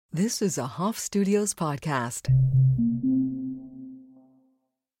This is a Hoff Studios podcast.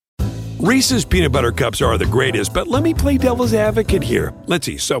 Reese's peanut butter cups are the greatest, but let me play devil's advocate here. Let's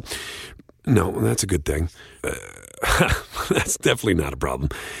see. So, no, that's a good thing. That's definitely not a problem.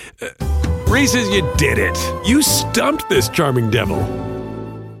 Reese's, you did it. You stumped this charming devil.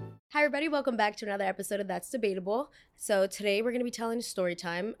 Hi, everybody. Welcome back to another episode of That's Debatable. So today we're going to be telling a story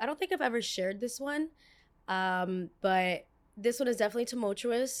time. I don't think I've ever shared this one, but this one is definitely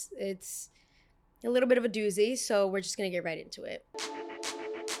tumultuous. It's a little bit of a doozy, so we're just going to get right into it.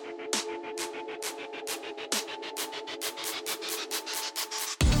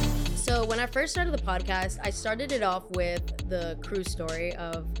 So when I first started the podcast, I started it off with the cruise story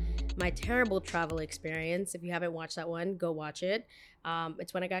of my terrible travel experience. If you haven't watched that one, go watch it.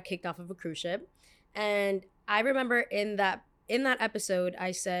 It's when I got kicked off of a cruise ship. And I remember in that episode,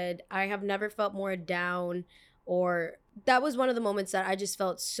 I said, I have never felt more down, or that was one of the moments that I just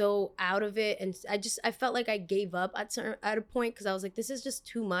felt so out of it. And I felt like I gave up at a point, because I was like, this is just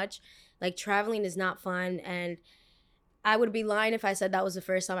too much. Like, traveling is not fun. And I would be lying if I said that was the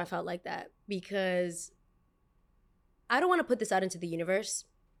first time I felt like that, because I don't want to put this out into the universe,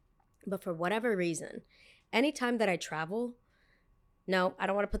 but for whatever reason, anytime that I travel, no, I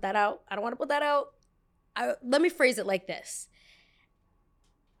don't want to put that out. Let me phrase it like this.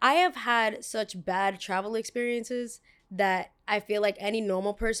 I have had such bad travel experiences that I feel like any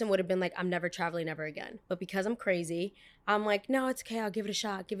normal person would have been like, I'm never traveling ever again. But because I'm crazy, I'm like, no, it's okay. I'll give it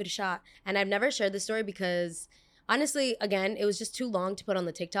a shot. And I've never shared this story because honestly, again, it was just too long to put on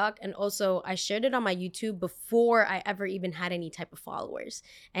the TikTok. And also I shared it on my YouTube before I ever even had any type of followers.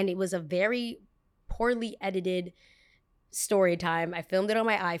 And it was a very poorly edited story time. I filmed it on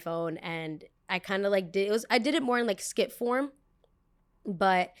my iPhone, and I kind of like I did it more in like skit form.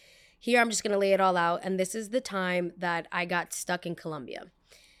 But here I'm just going to lay it all out. And this is the time that I got stuck in Colombia.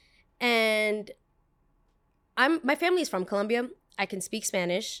 And my family is from Colombia. I can speak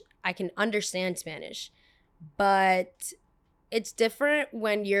Spanish. I can understand Spanish. But it's different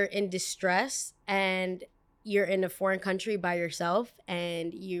when you're in distress and you're in a foreign country by yourself,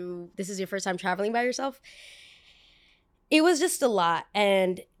 and this is your first time traveling by yourself. It was just a lot.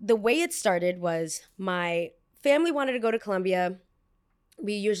 And the way it started was my family wanted to go to Colombia.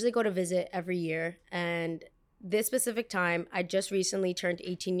 We usually go to visit every year. And this specific time, I just recently turned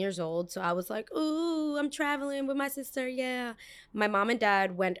 18 years old. So I was like, ooh, I'm traveling with my sister. Yeah. My mom and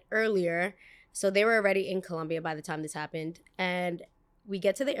dad went earlier, so they were already in Colombia by the time this happened. And we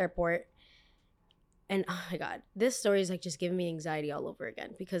get to the airport. And oh my God, this story is like just giving me anxiety all over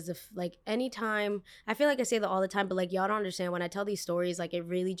again, because if like anytime, I feel like I say that all the time, but like y'all don't understand when I tell these stories, like it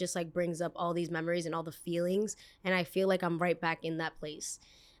really just like brings up all these memories and all the feelings. And I feel like I'm right back in that place.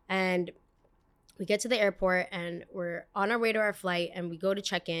 And we get to the airport and we're on our way to our flight, and we go to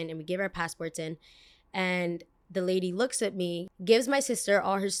check in and we give our passports in. And the lady looks at me, gives my sister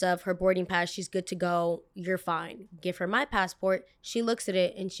all her stuff, her boarding pass. She's good to go. You're fine. Give her my passport. She looks at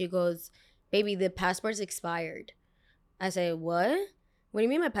it and she goes, baby, the passport's expired. I say, what? What do you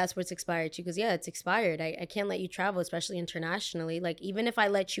mean my passport's expired? She goes, yeah, it's expired. I can't let you travel, especially internationally. Like, even if I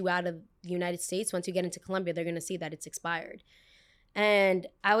let you out of the United States, once you get into Colombia, they're going to see that it's expired. And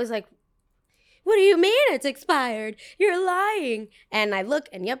I was like, what do you mean it's expired? You're lying. And I look,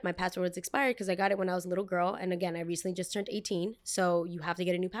 and yep, my passport was expired because I got it when I was a little girl. And again, I recently just turned 18, so you have to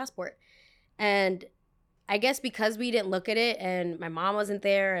get a new passport. And I guess because we didn't look at it and my mom wasn't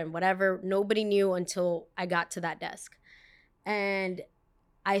there and whatever, nobody knew until I got to that desk. And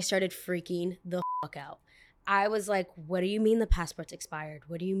I started freaking the fuck out. I was like, what do you mean the passport's expired?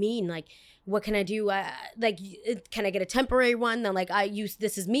 What do you mean? Like, what can I do? Can I get a temporary one? Then like,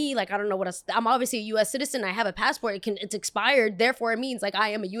 this is me. Like, I don't know what else. I'm obviously a U.S. citizen. I have a passport. It's expired. Therefore, it means like I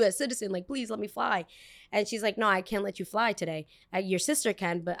am a U.S. citizen. Like, please let me fly. And she's like, no, I can't let you fly today. Your sister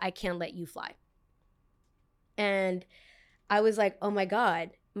can, but I can't let you fly. And I was like, oh my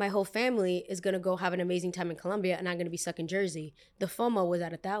God, my whole family is going to go have an amazing time in Colombia and I'm going to be stuck in Jersey. The FOMO was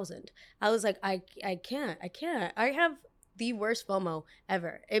at 1,000. I was like, I can't. I have the worst FOMO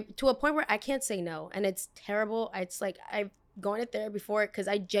ever, to a point where I can't say no. And it's terrible. It's like, I've gone to therapy for it because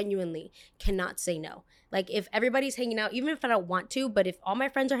I genuinely cannot say no. Like, if everybody's hanging out, even if I don't want to, but if all my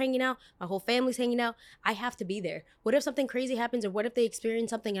friends are hanging out, my whole family's hanging out, I have to be there. What if something crazy happens, or what if they experience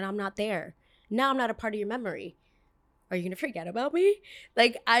something and I'm not there? Now I'm not a part of your memory. Are you going to forget about me?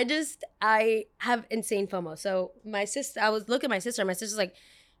 Like, I have insane FOMO. So I was looking at my sister. My sister's like,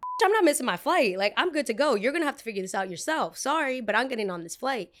 I'm not missing my flight. Like, I'm good to go. You're going to have to figure this out yourself. Sorry, but I'm getting on this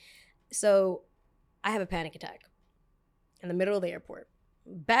flight. So I have a panic attack in the middle of the airport.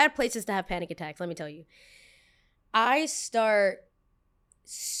 Bad places to have panic attacks, let me tell you. I start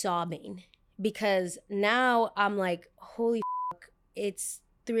sobbing because now I'm like, holy fuck, it's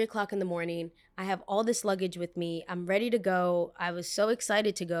 3 o'clock in the morning. I have all this luggage with me. I'm ready to go. I was so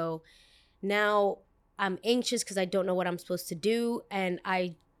excited to go. Now I'm anxious because I don't know what I'm supposed to do. And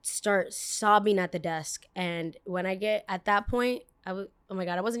I start sobbing at the desk. And when I get at that point, oh my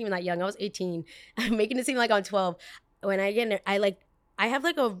God, I wasn't even that young. I was 18. I'm making it seem like I'm 12. When I get in there, I have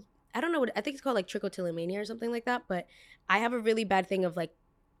like I don't know what, I think it's called like trichotillomania or something like that. But I have a really bad thing of like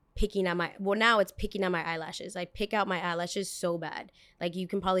now it's picking at my eyelashes. I pick out my eyelashes so bad. Like you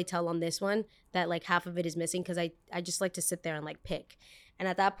can probably tell on this one that like half of it is missing because I just like to sit there and like pick. And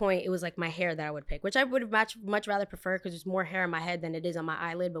at that point, it was like my hair that I would pick, which I would much rather prefer because there's more hair on my head than it is on my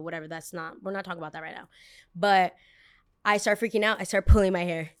eyelid. But whatever, we're not talking about that right now. But I start freaking out. I start pulling my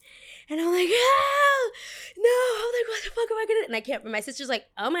hair. And I'm like, oh, no. I'm like, what the fuck am I going to do? And I can't. My sister's like,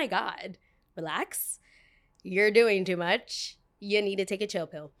 oh my God, relax. You're doing too much. You need to take a chill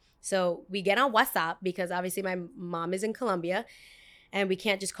pill. So we get on WhatsApp because obviously my mom is in Colombia. And we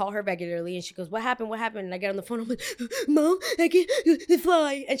can't just call her regularly. And she goes, what happened? What happened? And I get on the phone. I'm like, Mom, I can't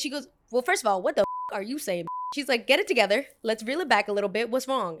fly. And she goes, well, first of all, what the are you saying? She's like, get it together. Let's reel it back a little bit. What's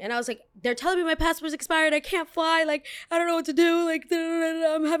wrong? And I was like, they're telling me my passport's expired. I can't fly. Like, I don't know what to do. Like,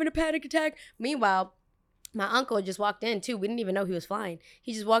 I'm having a panic attack. Meanwhile, my uncle just walked in too. We didn't even know he was flying.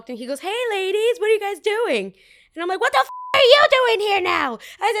 He just walked in. He goes, hey, ladies, what are you guys doing? And I'm like, what the are you doing here now?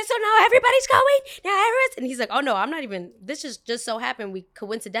 I said, so now everybody's going? Now everyone's... And he's like, oh, no, I'm not even... This just so happened we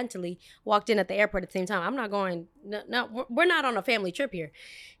coincidentally walked in at the airport at the same time. I'm not going... No, we're not on a family trip here.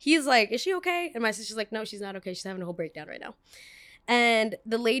 He's like, is she okay? And my sister's like, no, she's not okay. She's having a whole breakdown right now. And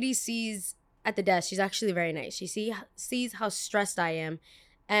the lady sees at the desk, she's actually very nice. She sees how stressed I am.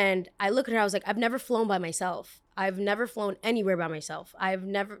 And I look at her, I was like, I've never flown by myself. I've never flown anywhere by myself. I've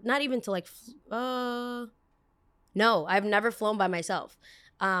never... Not even to like... No, I've never flown by myself.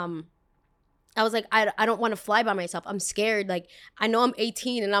 I was like, I don't want to fly by myself. I'm scared. Like, I know I'm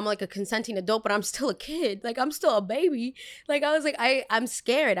 18 and I'm like a consenting adult, but I'm still a kid. Like, I'm still a baby. Like, I was like, I'm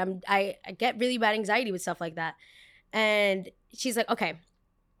scared. I get really bad anxiety with stuff like that. And she's like, okay,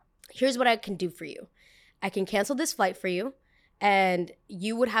 here's what I can do for you. I can cancel this flight for you. And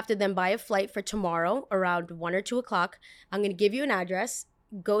you would have to then buy a flight for tomorrow around 1 or 2 o'clock. I'm going to give you an address.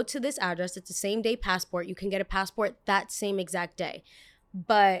 Go to this address. It's a same day passport. You can get a passport that same exact day.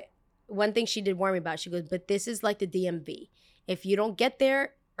 But one thing she did warn me about, she goes, but this is like the DMV. If you don't get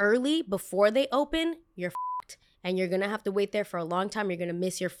there early before they open, you're fucked. And you're going to have to wait there for a long time. You're going to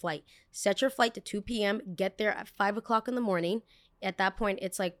miss your flight. Set your flight to 2 p.m. Get there at 5 o'clock in the morning. At that point,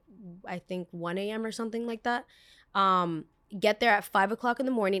 it's like, I think 1 a.m. or something like that. Get there at 5 o'clock in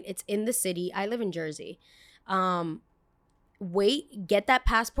the morning. It's in the city. I live in Jersey. Wait, get that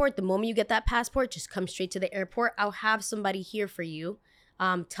passport. The moment you get that passport, just come straight to the airport. I'll have somebody here for you.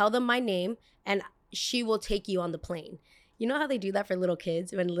 Tell them my name and she will take you on the plane. You know how they do that for little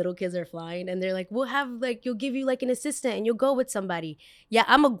kids when little kids are flying and they're like, you'll give you like an assistant and you'll go with somebody. Yeah,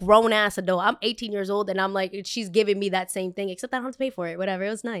 I'm a grown ass adult. I'm 18 years old and I'm like, she's giving me that same thing, except I don't have to pay for it. Whatever. It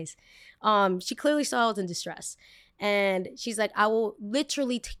was nice. She clearly saw I was in distress. And she's like, I will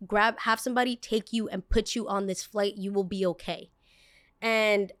literally have somebody take you and put you on this flight. You will be okay.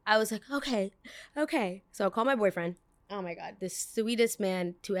 And I was like, okay. So I call my boyfriend. Oh my God, the sweetest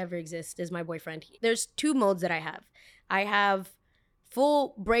man to ever exist is my boyfriend. There's 2 modes that I have. I have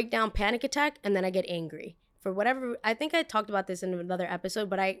full breakdown panic attack and then I get angry. For whatever, I think I talked about this in another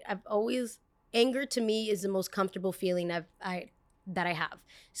episode, but I've always, anger to me is the most comfortable feeling that I have.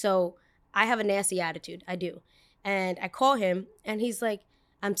 So I have a nasty attitude. I do. And I call him and he's like,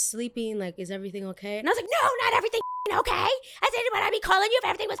 I'm sleeping. Like, is everything okay? And I was like, no, not everything okay. I said, when I be calling you if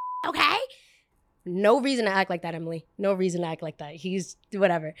everything was okay. No reason to act like that, Emily. No reason to act like that. He's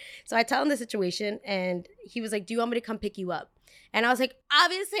whatever. So I tell him the situation and he was like, do you want me to come pick you up? And I was like,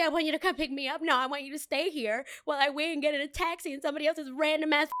 obviously I want you to come pick me up. No, I want you to stay here while I wait and get in a taxi and somebody else's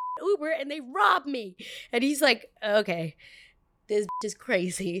random ass Uber and they rob me. And he's like, okay, this is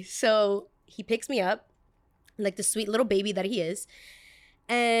crazy. So he picks me up like the sweet little baby that he is.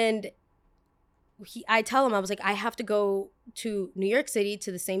 And I tell him, I was like, I have to go to New York City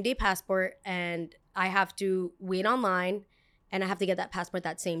to the same day passport and I have to wait online and I have to get that passport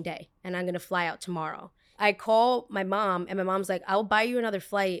that same day. And I'm going to fly out tomorrow. I call my mom and my mom's like, I'll buy you another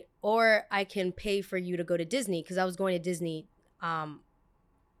flight or I can pay for you to go to Disney because I was going to Disney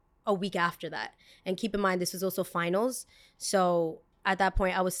a week after that. And keep in mind, this was also finals. So at that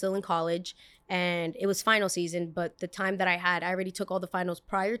point, I was still in college. And it was final season, but the time that I already took all the finals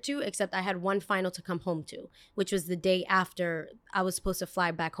prior to, except I had one final to come home to, which was the day after I was supposed to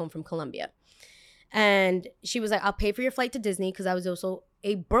fly back home from Colombia. And she was like, I'll pay for your flight to Disney, because I was also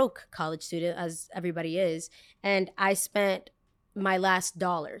a broke college student, as everybody is. And I spent my last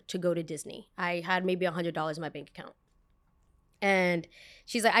dollar to go to Disney. I had maybe $100 in my bank account. And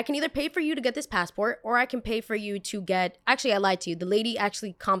she's like, I can either pay for you to get this passport, or I can pay for you to get, actually, I lied to you. The lady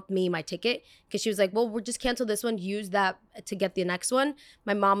actually comped me my ticket, because she was like, well, we'll just cancel this one, use that to get the next one.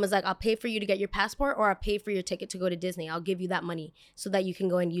 My mom was like, I'll pay for you to get your passport, or I'll pay for your ticket to go to Disney. I'll give you that money so that you can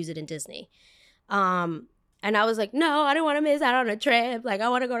go and use it in Disney. And I was like, no, I don't want to miss out on a trip. Like, I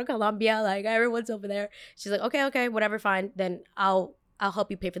want to go to Colombia. Like, everyone's over there. She's like, okay, whatever, fine. Then I'll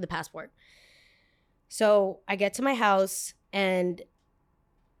help you pay for the passport. So I get to my house, and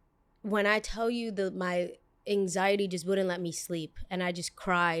when I tell you that my anxiety just wouldn't let me sleep, and I just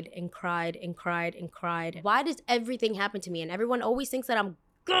cried and cried and cried and cried. Why does everything happen to me? And everyone always thinks that I'm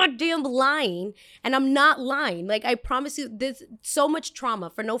goddamn lying, and I'm not lying. Like, I promise you, there's so much trauma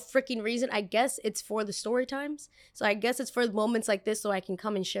for no freaking reason. I guess it's for the story times. So I guess it's for moments like this, so I can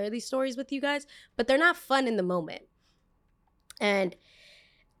come and share these stories with you guys. But they're not fun in the moment. And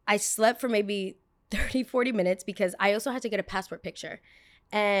I slept for maybe 30, 40 minutes, because I also had to get a passport picture.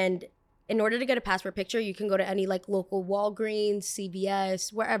 And in order to get a passport picture, you can go to any like local Walgreens,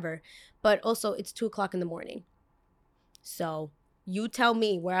 CVS, wherever. But also, it's 2:00 in the morning. So you tell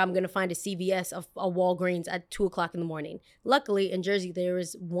me where I'm going to find a CVS of a Walgreens at 2:00 in the morning. Luckily, in Jersey, there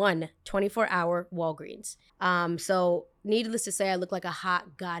is one 24-hour Walgreens. So needless to say, I look like a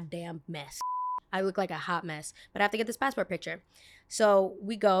hot goddamn mess. I look like a hot mess. But I have to get this passport picture. So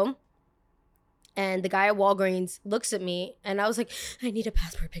we go, and the guy at Walgreens looks at me, and I was like, I need a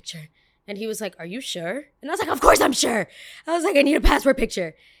passport picture. And he was like, are you sure? And I was like, of course I'm sure. I was like, I need a passport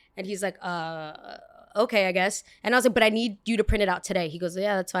picture. And he's like, okay, I guess. And I was like, but I need you to print it out today. He goes,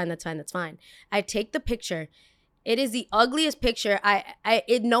 yeah, that's fine. I take the picture. It is the ugliest picture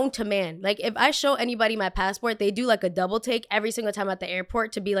it known to man. Like, if I show anybody my passport, they do like a double take every single time at the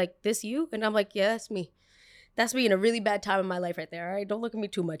airport to be like, this you? And I'm like, yeah, that's me. That's me in a really bad time in my life right there, all right? Don't look at me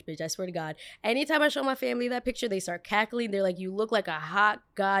too much, bitch. I swear to God. Anytime I show my family that picture, they start cackling. They're like, you look like a hot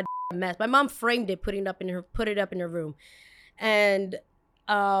god mess. My mom framed it, put it up in her room. And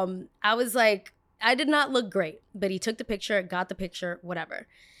I was like, I did not look great, but he took the picture, got the picture, whatever.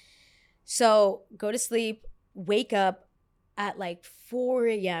 So go to sleep, wake up at like 4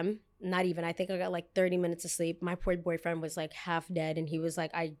 a.m. Not even. I think I got like 30 minutes of sleep. My poor boyfriend was like half dead, and he was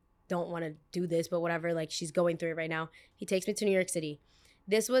like, I don't want to do this, but whatever. Like, she's going through it right now. He takes me to New York City.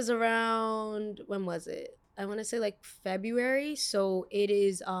 This was around, when was it? I want to say like February. So it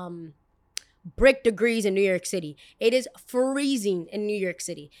is brick degrees in New York City. It is freezing in New York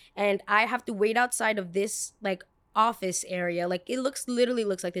City. And I have to wait outside of this like office area. Like, it literally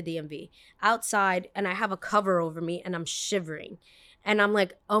looks like the DMV outside. And I have a cover over me, and I'm shivering. And I'm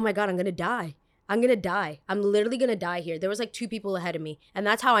like, oh my God, I'm going to die. I'm literally going to die here. There was like 2 people ahead of me. And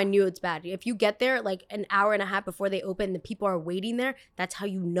that's how I knew it's bad. If you get there like an hour and a half before they open, the people are waiting there, that's how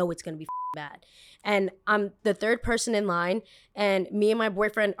you know it's going to be bad. And I'm the 3rd person in line, and me and my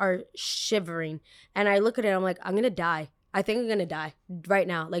boyfriend are shivering. And I look at it, I'm like, I'm going to die. I think I'm going to die right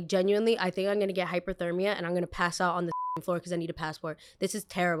now. Like, genuinely, I think I'm going to get hypothermia, and I'm going to pass out on the floor because I need a passport. This is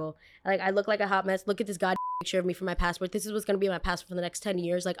terrible. Like, I look like a hot mess. Look at this goddamn picture of me for my passport. This is what's going to be my passport for the next 10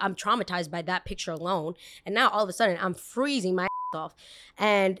 years. Like, I'm traumatized by that picture alone. And now all of a sudden I'm freezing my off.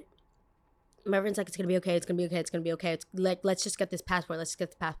 And my friend's like, it's going to be okay. It's going to be okay. It's going to be okay. It's like, let's just get this passport. Let's get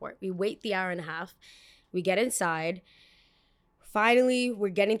the passport. We wait the hour and a half. We get inside. Finally, we're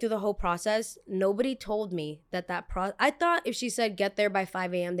getting through the whole process. Nobody told me that I thought if she said get there by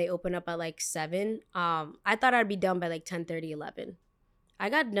 5 a.m., they open up at like 7. I thought I'd be done by like 10:30, 11. I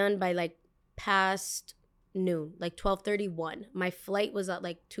got done by like past noon, like 12:31. My flight was at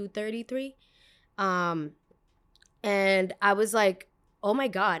like 2:33. And I was like, oh my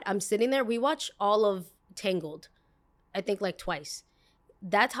God, I'm sitting there. We watched all of Tangled, I think like twice.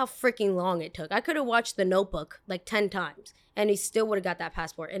 That's how freaking long it took. I could have watched The Notebook like 10 times, and he still would have got that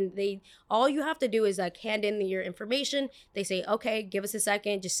passport. And all you have to do is like hand in your information. They say, okay, give us a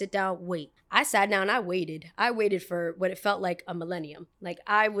second, just sit down, wait. I sat down, I waited for what it felt like a millennium. Like,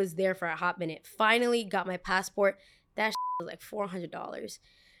 I was there for a hot minute. Finally got my passport. That was like $400.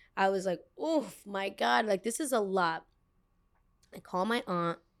 I was like, oof, my God, like, this is a lot. I call my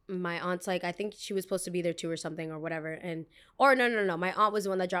aunt. My aunt's like, I think she was supposed to be there too or something or whatever. No. My aunt was the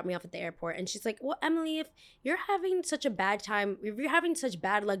one that dropped me off at the airport. And she's like, well, Emily, if you're having such a bad time, if you're having such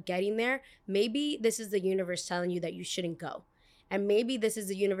bad luck getting there, maybe this is the universe telling you that you shouldn't go. And maybe this is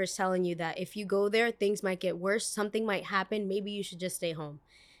the universe telling you that if you go there, things might get worse. Something might happen. Maybe you should just stay home.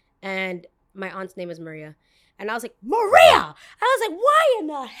 And my aunt's name is Maria. And I was like, Maria! I was like, why in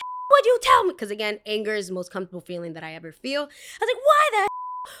the hell would you tell me? Because again, anger is the most comfortable feeling that I ever feel. I was like, why the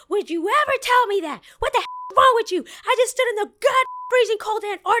would you ever tell me that? What the is wrong with you? I just stood in the god freezing cold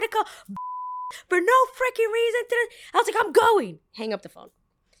Antarctica for no freaking reason. I was like, I'm going. Hang up the phone.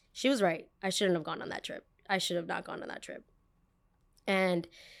 She was right. I shouldn't have gone on that trip. I should have not gone on that trip. And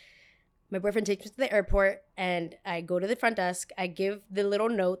my boyfriend takes me to the airport, and I go to the front desk. I give the little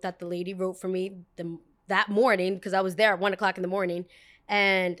note that the lady wrote for me that morning, because I was there at 1 o'clock in the morning.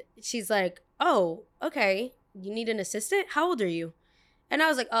 And she's like, oh, okay. You need an assistant? How old are you? And I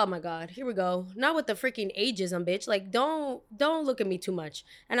was like, oh my God, here we go. Not with the freaking ageism, bitch. Like, don't look at me too much.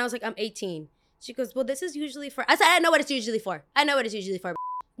 And I was like, I'm 18. She goes, well, this is usually for, I said, I know what it's usually for.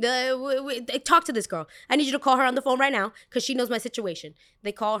 Talk to this girl. I need you to call her on the phone right now because she knows my situation.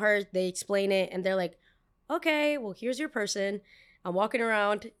 They call her, they explain it, and they're like, okay, well, here's your person. I'm walking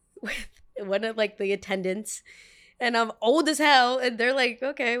around with one of like the attendants, and I'm old as hell, and they're like,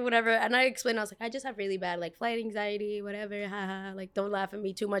 okay, whatever. And I explained, I was like, I just have really bad like flight anxiety, whatever. Haha. Like, don't laugh at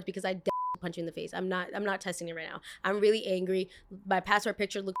me too much because I punch you in the face. I'm not testing it right now. I'm really angry. My passport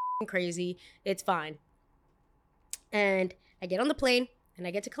picture looks crazy. It's fine. And I get on the plane. And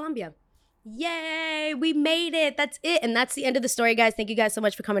I get to Colombia. Yay, we made it. That's it. And that's the end of the story, guys. Thank you guys so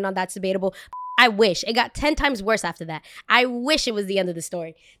much for coming on That's Debatable. I wish. It got 10 times worse after that. I wish it was the end of the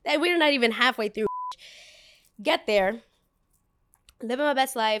story. We're not even halfway through. Get there. Living my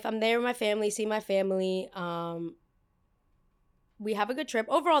best life. I'm there with my family, see my family. We have a good trip.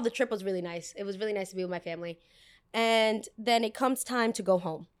 Overall, the trip was really nice. It was really nice to be with my family. And then it comes time to go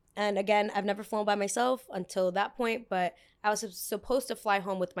home. And again, I've never flown by myself until that point, but I was supposed to fly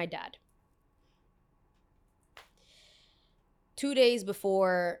home with my dad. 2 days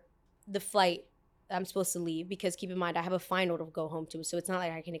before the flight, I'm supposed to leave because keep in mind, I have a final to go home to, so it's not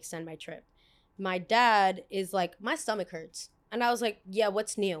like I can extend my trip. My dad is like, my stomach hurts. And I was like, yeah,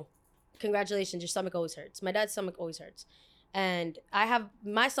 what's new? Congratulations, your stomach always hurts. My dad's stomach always hurts. And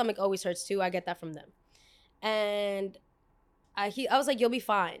my stomach always hurts too. I get that from them. And I was like, you'll be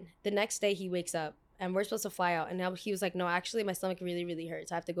fine. The next day he wakes up and we're supposed to fly out. And now he was like, no, actually my stomach really, really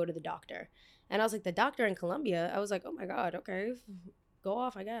hurts. I have to go to the doctor. And I was like, the doctor in Colombia? I was like, oh my God, okay. Go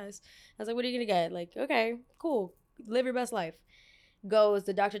off, I guess. I was like, what are you going to get? Like, okay, cool. Live your best life.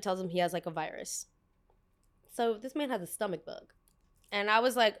 The doctor tells him he has like a virus. So this man has a stomach bug. And I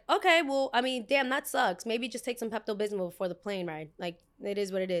was like, okay, well, I mean, damn, that sucks. Maybe just take some Pepto-Bismol before the plane ride. Like, it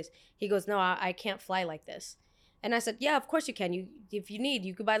is what it is. He goes, no, I can't fly like this. And I said, yeah, of course you can. If you need,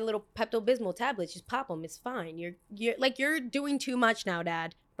 you could buy the little Pepto-Bismol tablets. Just pop them. It's fine. You're doing too much now,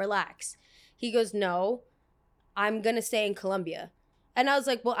 Dad. Relax. He goes, no, I'm going to stay in Colombia. And I was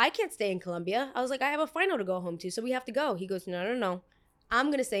like, well, I can't stay in Colombia. I was like, I have a final to go home to, so we have to go. He goes, no. I'm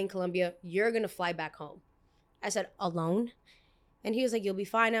going to stay in Colombia. You're going to fly back home. I said, alone? And he was like, you'll be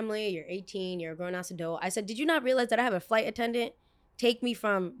fine, Emily. You're 18. You're a grown-ass adult. I said, did you not realize that I have a flight attendant take me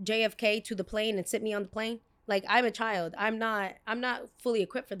from JFK to the plane and sit me on the plane? Like, I'm a child. I'm not fully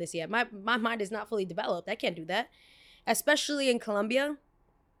equipped for this yet. My mind is not fully developed. I can't do that. Especially in Colombia.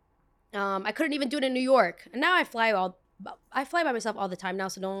 I couldn't even do it in New York. And now I fly by myself all the time now,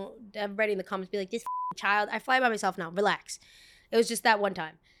 so don't everybody in the comments be like, this child. I fly by myself now. Relax. It was just that one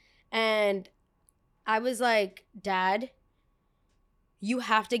time. And I was like, Dad, you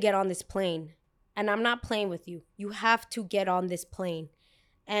have to get on this plane. And I'm not playing with you. You have to get on this plane.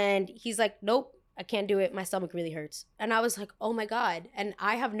 And he's like, nope, I can't do it. My stomach really hurts. And I was like, oh my God. And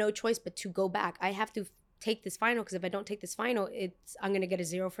I have no choice but to go back. I have to take this final, because if I don't take this final, I'm going to get a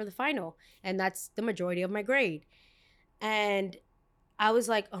 0 for the final. And that's the majority of my grade. And I was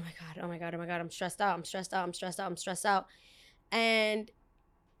like, oh my God. I'm stressed out. And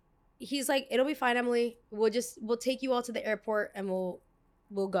he's like, it'll be fine, Emily. We'll take you all to the airport and we'll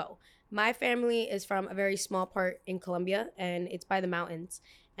go. My family is from a very small part in Colombia, and it's by the mountains.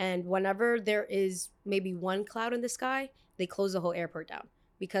 And whenever there is maybe one cloud in the sky, they close the whole airport down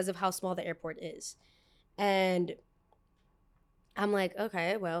because of how small the airport is. And I'm like,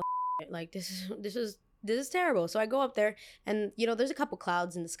 okay, well, like this is terrible. So I go up there, and there's a couple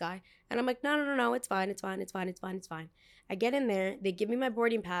clouds in the sky, and I'm like, no, it's fine. I get in there, they give me my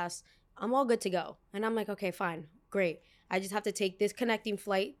boarding pass, I'm all good to go. And I'm like, okay, fine, great. I just have to take this connecting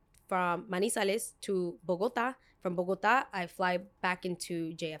flight from Manizales to Bogota. From Bogota, I fly back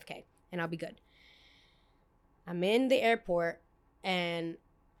into JFK, and I'll be good. I'm in the airport, and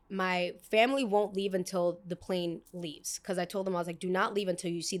my family won't leave until the plane leaves, because I told them, I was like, do not leave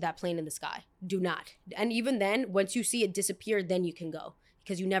until you see that plane in the sky. Do not. And even then, once you see it disappear, then you can go,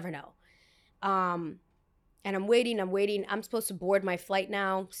 because you never know. And I'm waiting. I'm supposed to board my flight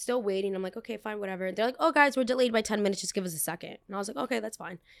now. Still waiting. I'm like, okay, fine, whatever. They're like, oh, guys, we're delayed by 10 minutes. Just give us a second. And I was like, okay, that's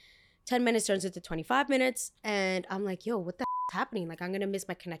fine. 10 minutes turns into 25 minutes. And I'm like, yo, what the is happening? Like, I'm going to miss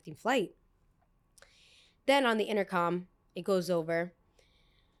my connecting flight. Then on the intercom, it goes over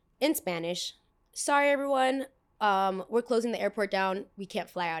in Spanish. Sorry, everyone. We're closing the airport down. We can't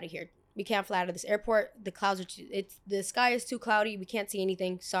fly out of here. We can't fly out of this airport. The clouds are the sky is too cloudy. We can't see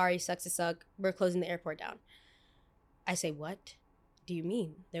anything. Sorry, sucks to suck. We're closing the airport down. I say, what do you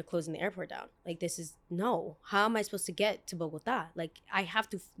mean they're closing the airport down? Like, this is no. How am I supposed to get to Bogota? Like, I have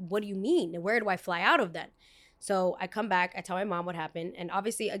to. What do you mean? Where do I fly out of then? So I come back. I tell my mom what happened. And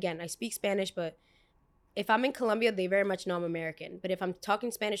obviously, again, I speak Spanish, but if I'm in Colombia, they very much know I'm American. But if I'm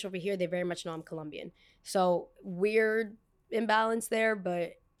talking Spanish over here, they very much know I'm Colombian. So weird imbalance there.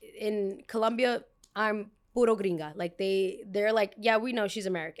 But in Colombia, I'm puro gringa. Like they're like, yeah, we know she's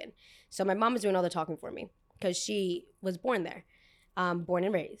American. So my mom is doing all the talking for me because she was born there, born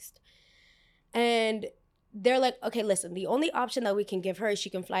and raised. And they're like, okay, listen, the only option that we can give her is she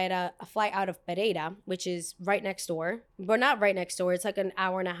can fly out of Pereira, which is right next door. But not right next door. It's like an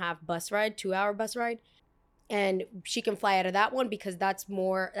hour and a half bus ride, 2-hour bus ride. And she can fly out of that one because that's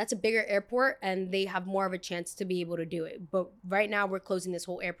a bigger airport and they have more of a chance to be able to do it. But right now we're closing this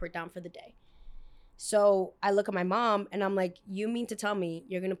whole airport down for the day. So I look at my mom and I'm like, you mean to tell me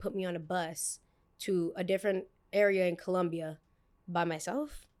you're going to put me on a bus to a different area in Colombia by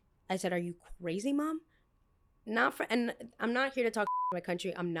myself? I said, are you crazy, Mom? And I'm not here to talk about my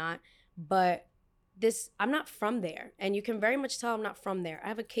country. I'm not. But I'm not from there. And you can very much tell I'm not from there. I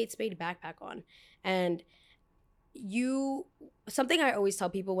have a Kate Spade backpack on. And something I always tell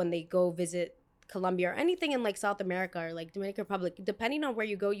people when they go visit Colombia or anything in like South America or like Dominican Republic, depending on where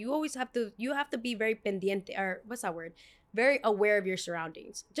you go, you have to be very pendiente, or what's that word? Very aware of your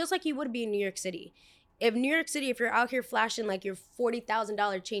surroundings. Just like you would be in New York City. If you're out here flashing like your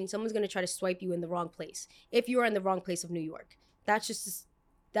 $40,000 chain, someone's going to try to swipe you in the wrong place. If you are in the wrong place of New York. That's just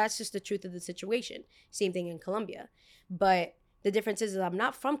the truth of the situation. Same thing in Colombia. But the difference is that I'm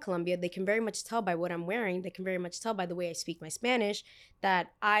not from Colombia. They can very much tell by what I'm wearing. They can very much tell by the way I speak my Spanish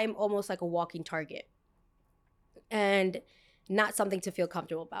that I'm almost like a walking target and not something to feel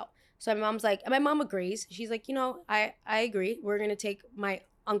comfortable about. So my mom's like, and my mom agrees. She's like, I agree. We're going to take my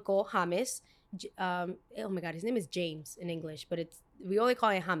uncle James. Oh my God, his name is James in English, but we only call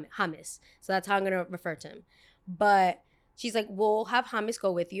him James. So that's how I'm going to refer to him. But she's like, we'll have James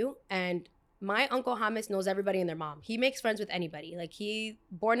go with you. And my uncle James knows everybody and their mom. He makes friends with anybody. Like, he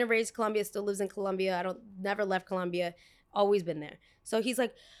born and raised Colombia, still lives in Colombia. Never left Colombia, always been there. So he's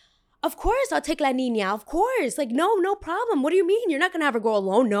like, of course I'll take La Niña, of course. Like, no problem. What do you mean? You're not gonna have her go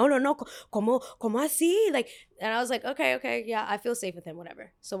alone? No. Como así? Like, and I was like, okay, yeah, I feel safe with him,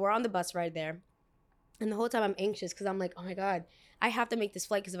 whatever. So we're on the bus ride there. And the whole time I'm anxious because I'm like, oh my God, I have to make this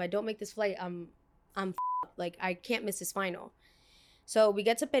flight because if I don't make this flight, I'm like, I can't miss this final. So we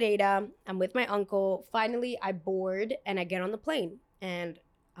get to Pereira. I'm with my uncle. Finally, I board and I get on the plane. And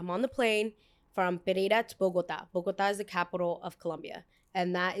I'm on the plane from Pereira to Bogota. Bogota is the capital of Colombia.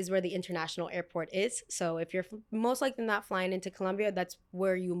 And that is where the international airport is. So if you're most likely not flying into Colombia, that's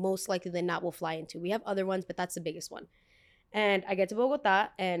where you most likely than not will fly into. We have other ones, but that's the biggest one. And I get to Bogota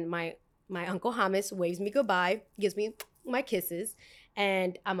and my uncle James waves me goodbye, gives me my kisses.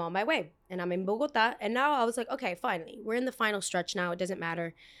 And I'm on my way. And I'm in Bogota. And now I was like, okay, finally. We're in the final stretch now. It doesn't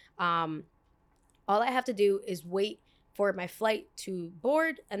matter. All I have to do is wait for my flight to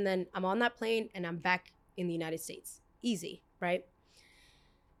board. And then I'm on that plane and I'm back in the United States. Easy, right?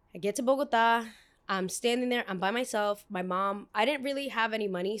 I get to Bogota. I'm standing there. I'm by myself. My mom, I didn't really have any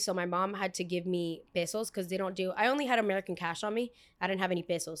money. So my mom had to give me pesos because I only had American cash on me. I didn't have any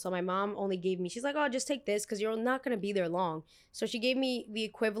pesos. So my mom only gave me, she's like, oh, just take this because you're not going to be there long. So she gave me the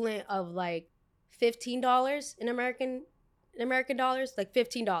equivalent of like $15 in American dollars, like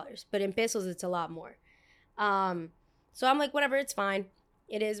 $15. But in pesos, it's a lot more. So I'm like, whatever, it's fine.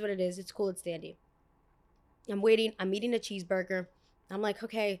 It is what it is. It's cool. It's dandy. I'm waiting. I'm eating a cheeseburger. I'm like,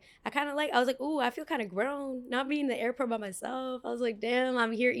 okay, I was like, ooh, I feel kind of grown not being in the airport by myself. I was like, damn,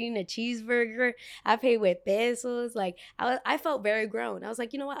 I'm here eating a cheeseburger. I paid with pesos. Like, I felt very grown. I was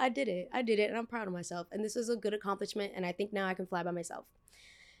like, you know what? I did it. And I'm proud of myself. And this is a good accomplishment. And I think now I can fly by myself.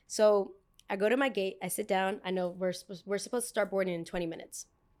 So I go to my gate. I sit down. I know we're supposed to start boarding in 20 minutes.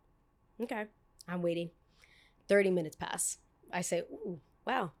 Okay. I'm waiting. 30 minutes pass. I say, ooh,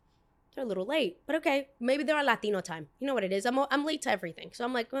 wow. They're a little late, but okay. Maybe they're on Latino time. You know what it is. I'm late to everything. So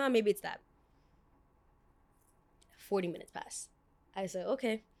I'm like, well, maybe it's that. 40 minutes pass. I said,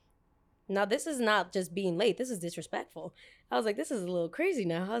 okay. Now this is not just being late. This is disrespectful. I was like, this is a little crazy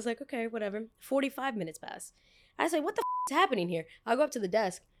now. I was like, okay, whatever. 45 minutes pass. I said, what the is happening here? I'll go up to the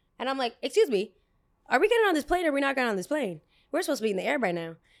desk and I'm like, excuse me, are we getting on this plane or are we not getting on this plane? We're supposed to be in the air by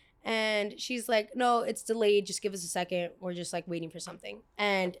now. And she's like, no, it's delayed. Just give us a second. We're just like waiting for something.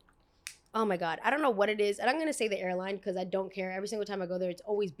 And oh my God, I don't know what it is. And I'm going to say the airline because I don't care. Every single time I go there, it's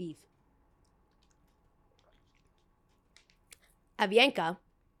always beef. Avianca,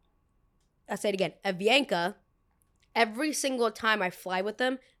 I'll say it again. Avianca, every single time I fly with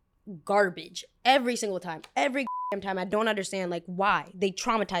them, garbage. Every single time. Every time. I don't understand like why. They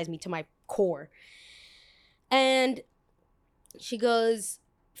traumatize me to my core. And she goes,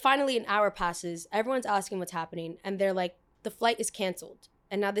 finally an hour passes. Everyone's asking what's happening. And they're like, the flight is canceled.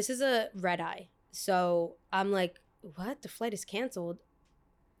 And now this is a red eye. So I'm like, what? The flight is canceled?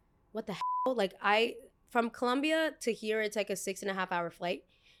 What the hell? Like from Colombia to here, it's like a 6.5 hour flight.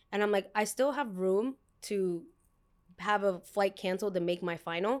 And I'm like, I still have room to have a flight canceled and make my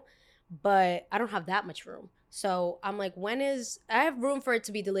final, but I don't have that much room. So I'm like, I have room for it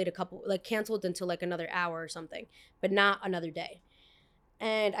to be delayed canceled until like another hour or something, but not another day.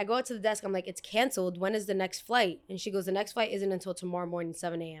 And I go out to the desk. I'm like, it's canceled. When is the next flight? And she goes, the next flight isn't until tomorrow morning,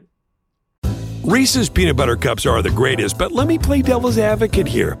 7 a.m. Reese's peanut butter cups are the greatest, but let me play devil's advocate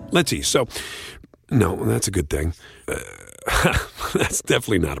here. Let's see. So, no, that's a good thing. That's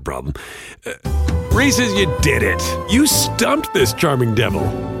definitely not a problem. Reese's, you did it. You stumped this charming devil.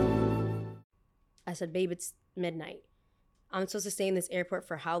 I said, babe, it's midnight. I'm supposed to stay in this airport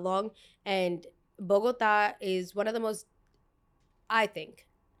for how long? And Bogota is one of the most, I think,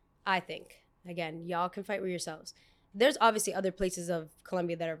 again, y'all can fight with yourselves. There's obviously other places of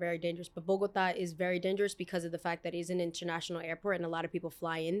Colombia that are very dangerous, but Bogota is very dangerous because of the fact that it is an international airport and a lot of people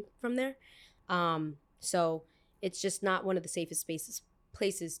fly in from there. So it's just not one of the safest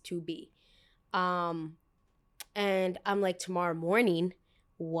places to be. And I'm like, tomorrow morning,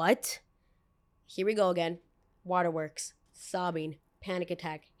 what? Here we go again. Waterworks, sobbing, panic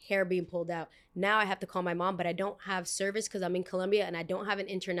attack, hair being pulled out. Now I have to call my mom, but I don't have service because I'm in Colombia and I don't have an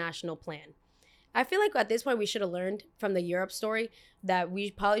international plan. I feel like at this point we should have learned from the Europe story that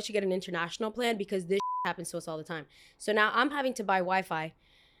we probably should get an international plan because this happens to us all the time. So now I'm having to buy Wi-Fi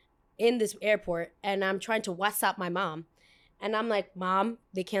in this airport and I'm trying to WhatsApp my mom. And I'm like, Mom,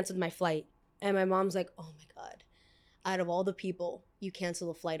 they canceled my flight. And my mom's like, oh my God, out of all the people you cancel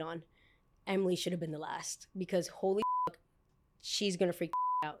a flight on, Emily should have been the last because holy fuck, she's going to freak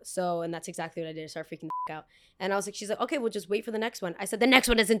out. So, and that's exactly what I did. I started freaking out. And I was like, she's like, okay, we'll just wait for the next one. I said, the next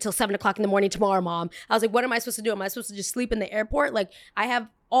one is until 7 o'clock in the morning tomorrow, Mom. I was like, what am I supposed to do? Am I supposed to just sleep in the airport? Like, I have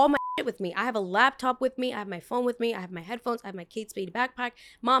all my shit with me. I have a laptop with me. I have my phone with me. I have my headphones. I have my Kate Spade backpack.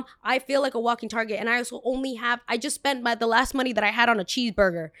 Mom, I feel like a walking Target. And I also I just spent the last money that I had on a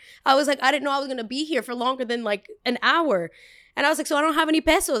cheeseburger. I was like, I didn't know I was going to be here for longer than like an hour. And I was like, so I don't have any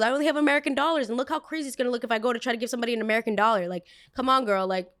pesos. I only have American dollars. And look how crazy it's going to look if I go to try to give somebody an American dollar. Like, come on, girl.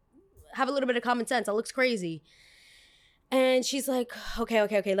 Like, have a little bit of common sense. That looks crazy. And she's like,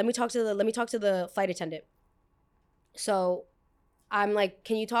 okay. Let me talk to the flight attendant. So I'm like,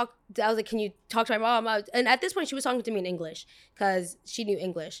 can you talk? I was like, can you talk to my mom? And at this point, she was talking to me in English because she knew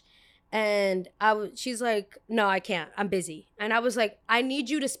English. And she's like, no, I can't. I'm busy. And I was like, I need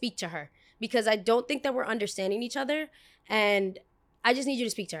you to speak to her because I don't think that we're understanding each other. And I just need you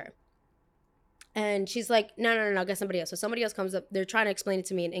to speak to her. And she's like, no, get somebody else. So somebody else comes up. They're trying to explain it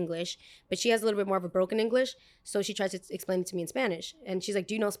to me in English, but she has a little bit more of a broken English. So she tries to explain it to me in Spanish. And she's like,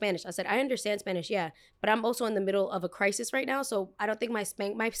 do you know Spanish? I said, I understand Spanish, yeah. But I'm also in the middle of a crisis right now. So I don't think my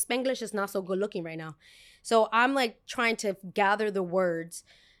Spanglish is not so good looking right now. So I'm like trying to gather the words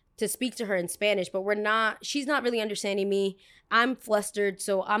to speak to her in Spanish, but she's not really understanding me. I'm flustered.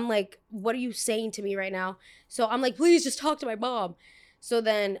 So I'm like, what are you saying to me right now? So I'm like, please just talk to my mom. So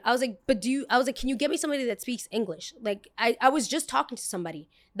then I was like, can you get me somebody that speaks English? Like, I was just talking to somebody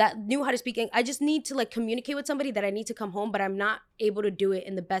that knew how to speak English. I just need to like communicate with somebody that I need to come home, but I'm not able to do it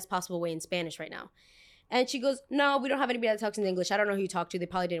in the best possible way in Spanish right now. And she goes, no, we don't have anybody that talks in English. I don't know who you talk to. They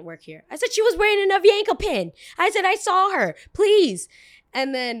probably didn't work here. I said, she was wearing an Avianca pin. I said, I saw her, please.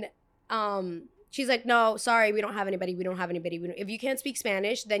 And then she's like, no, sorry, we don't have anybody. If you can't speak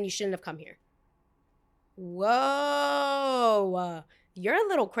Spanish, then you shouldn't have come here. Whoa. You're a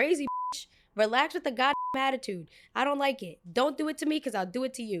little crazy, bitch. Relax with the goddamn attitude. I don't like it. Don't do it to me because I'll do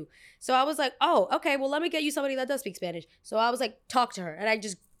it to you. So I was like, oh, okay, well, let me get you somebody that does speak Spanish. So I was like, talk to her. And I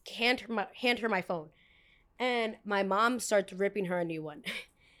just hand her my phone. And my mom starts ripping her a new one.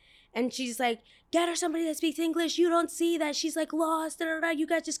 And she's like, get her somebody that speaks English. You don't see that she's like lost. Da, da, da. You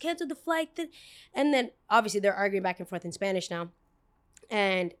guys just canceled the flight. And then obviously they're arguing back and forth in Spanish now.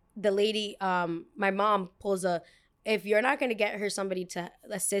 And the lady, my mom pulls if you're not going to get her somebody to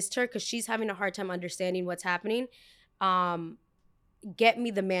assist her because she's having a hard time understanding what's happening, get me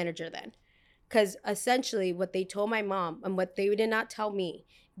the manager then. Because essentially what they told my mom and what they did not tell me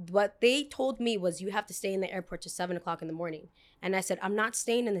What they told me was, you have to stay in the airport till 7 o'clock in the morning. And I said, I'm not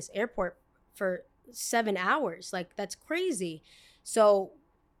staying in this airport for 7 hours. Like, that's crazy. So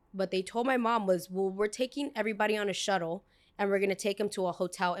what they told my mom was, well, we're taking everybody on a shuttle and we're going to take them to a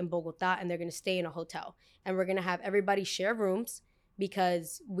hotel in Bogota, and they're going to stay in a hotel. And we're going to have everybody share rooms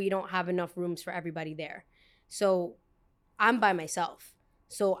because we don't have enough rooms for everybody there. So I'm by myself.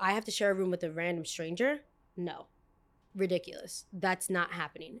 So I have to share a room with a random stranger? No. Ridiculous. That's not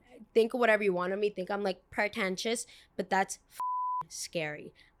happening. Think of whatever you want of me. Think I'm like pretentious, but that's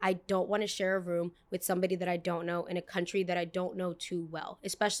scary. I don't want to share a room with somebody that I don't know in a country that I don't know too well,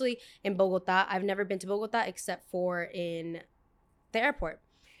 especially in Bogota. I've never been to Bogota except for in the airport.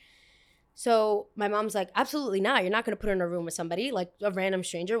 So my mom's like, absolutely not. You're not going to put her in a room with somebody, like a random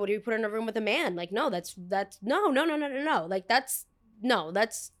stranger. What do you put her in a room with a man? Like, no, that's no. Like,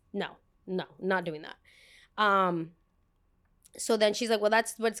 no, not doing that. So then she's like, well,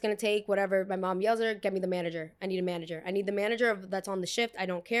 that's what it's going to take, whatever. My mom yells at her, get me the manager. I need a manager. I need the manager that's on the shift. I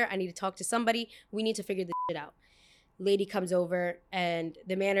don't care. I need to talk to somebody. We need to figure this shit out. Lady comes over and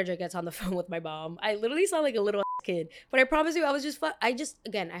the manager gets on the phone with my mom. I literally sound like a little kid, but I promise you, I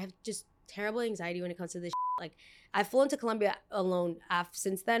have just terrible anxiety when it comes to this shit. Like, I've flown to Colombia alone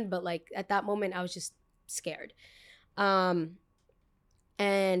since then, but like at that moment I was just scared. And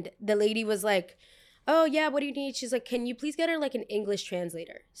the lady was like, oh yeah, what do you need? She's like, can you please get her like an English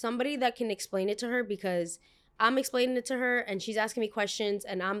translator, somebody that can explain it to her, because I'm explaining it to her and she's asking me questions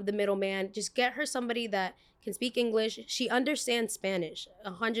and I'm the middleman. Just get her somebody that can speak English. She understands Spanish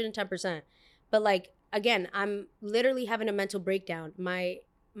 110%, but like, again, I'm literally having a mental breakdown.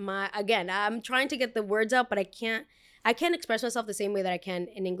 Again, I'm trying to get the words out, but I can't express myself the same way that I can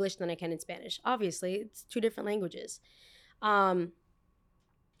in English than I can in Spanish. Obviously, it's two different languages.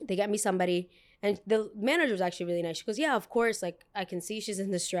 They got me somebody, and the manager was actually really nice. She goes, yeah, of course, like, I can see she's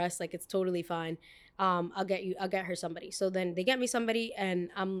in distress, like, it's totally fine. I'll get her somebody. So then they get me somebody, and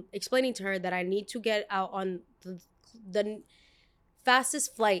I'm explaining to her that I need to get out on the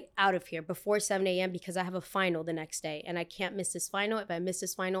fastest flight out of here before 7 a.m. because I have a final the next day and I can't miss this final. If I miss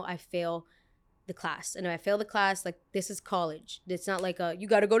this final, I fail the class. And if I fail the class, like, this is college. It's not like you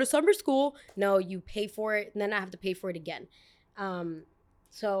got to go to summer school. No, you pay for it and then I have to pay for it again.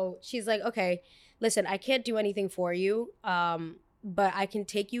 So she's like, okay, listen, I can't do anything for you, but I can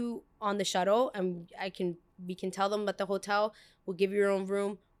take you on the shuttle and we can tell them at the hotel, we'll give you your own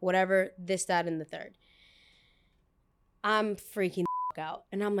room, whatever, this, that, and the third. I'm freaking out.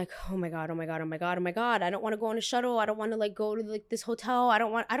 And I'm like, oh my God. I don't want to go on a shuttle. I don't want to like go to like this hotel. I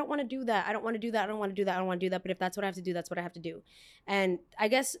don't want to do that. I don't want to do that. But if that's what I have to do, that's what I have to do. And I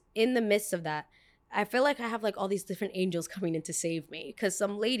guess in the midst of that, I feel like I have like all these different angels coming in to save me, because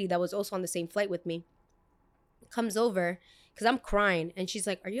some lady that was also on the same flight with me comes over because I'm crying and she's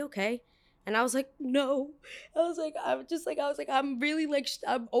like, are you okay? And I was like, no. I'm really like,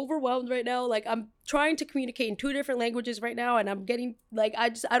 I'm overwhelmed right now. Like, I'm trying to communicate in 2 different languages right now. And I'm getting like, I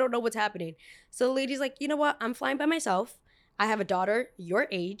don't know what's happening. So the lady's like, you know what? I'm flying by myself. I have a daughter your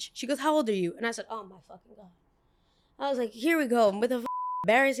age. She goes, how old are you? And I said, oh my fucking God. I was like, here we go. I'm with a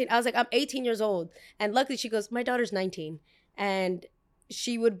embarrassing. I was like, I'm 18 years old. And luckily she goes, my daughter's 19. And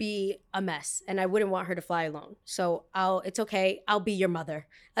she would be a mess and I wouldn't want her to fly alone. So it's okay. I'll be your mother.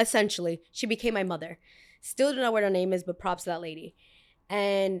 Essentially, she became my mother. Still don't know what her name is, but props to that lady.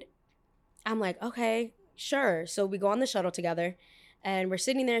 And I'm like, okay, sure. So we go on the shuttle together and we're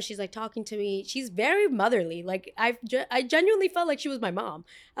sitting there. She's like talking to me. She's very motherly. Like, I genuinely felt like she was my mom.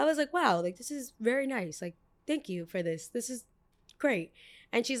 I was like, wow, like, this is very nice. Like, thank you for this. This is great.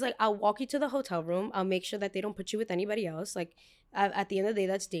 And she's like, I'll walk you to the hotel room. I'll make sure that they don't put you with anybody else. Like, at the end of the day,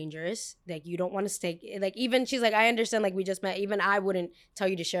 that's dangerous. Like, you don't want to stay. Like, even she's like, I understand. Like, we just met. Even I wouldn't tell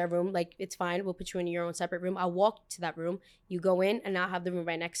you to share a room. Like, it's fine. We'll put you in your own separate room. I'll walk to that room. You go in and I'll have the room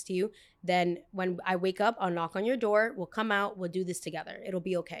right next to you. Then when I wake up, I'll knock on your door. We'll come out. We'll do this together. It'll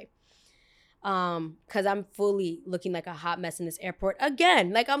be okay. Because I'm fully looking like a hot mess in this airport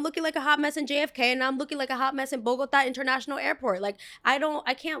again. Like, I'm looking like a hot mess in JFK and I'm looking like a hot mess in Bogota International Airport. Like, I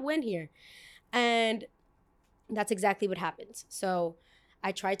can't win here. And that's exactly what happens. So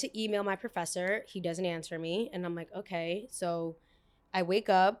I tried to email my professor. He doesn't answer me. And I'm like, okay. So I wake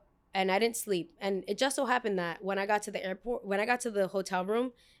up and I didn't sleep. And it just so happened that when I got to the hotel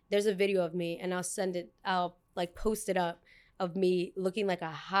room, there's a video of me and I'll like post it up of me looking like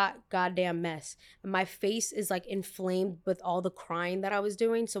a hot goddamn mess. My face is like inflamed with all the crying that I was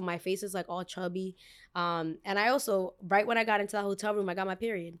doing. So my face is like all chubby. And I also, right when I got into the hotel room, I got my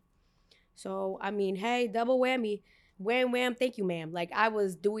period. So, I mean, hey, double whammy. Wham, wham, thank you, ma'am. Like, I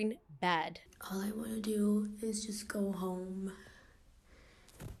was doing bad. All I want to do is just go home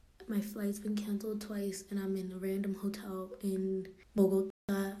my flight's been canceled twice, and I'm in a random hotel in Bogota,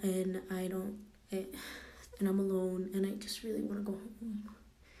 and and I'm alone, and I just really want to go home.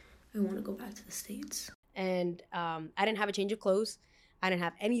 I want to go back to the States. And I didn't have a change of clothes. I didn't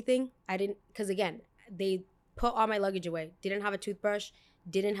have anything. Because again, they put all my luggage away. Didn't have a toothbrush.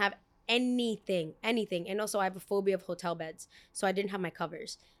 Didn't have anything. And also I have a phobia of hotel beds. So I didn't have my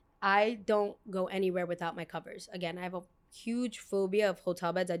covers. I don't go anywhere without my covers. Again, I have a huge phobia of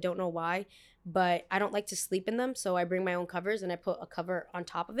hotel beds. I don't know why, but I don't like to sleep in them. So I bring my own covers and I put a cover on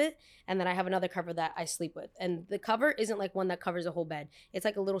top of it. And then I have another cover that I sleep with. And the cover isn't like one that covers a whole bed. It's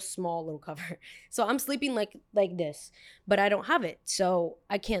like a little cover. So I'm sleeping like this, but I don't have it. So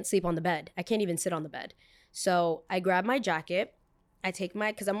I can't sleep on the bed. I can't even sit on the bed. So I grab my jacket.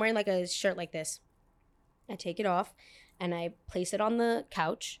 Because I'm wearing like a shirt like this. I take it off and I place it on the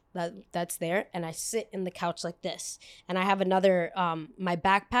couch that's there, and I sit in the couch like this. And I have another, my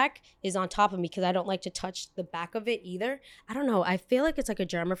backpack is on top of me because I don't like to touch the back of it either. I don't know. I feel like it's like a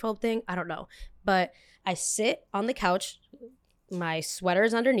germaphobe thing. I don't know. But I sit on the couch. My sweater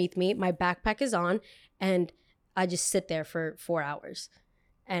is underneath me. My backpack is on, and I just sit there for 4 hours.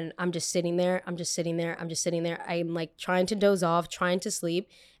 And I'm just sitting there. I'm like trying to doze off, trying to sleep.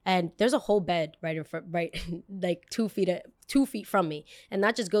 And there's a whole bed right in front, like 2 feet from me. And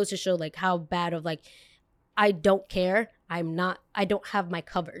that just goes to show like how bad of like, I don't care. I don't have my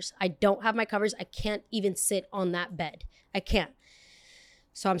covers. I can't even sit on that bed. I can't.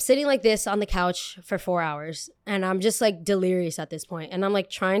 So I'm sitting like this on the couch for 4 hours, and I'm just like delirious at this point. And I'm like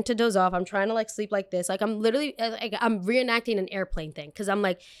trying to doze off. I'm trying to like sleep like this. Like I'm literally, like I'm reenacting an airplane thing. Cause I'm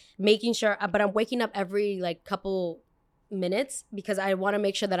like making sure, but I'm waking up every like couple minutes because I want to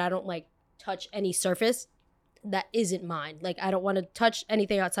make sure that I don't like touch any surface that isn't mine. Like I don't want to touch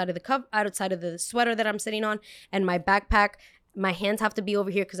anything outside of the sweater that I'm sitting on, and my backpack. My hands have to be over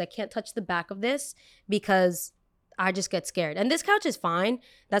here because I can't touch the back of this because I just get scared. And this couch is fine.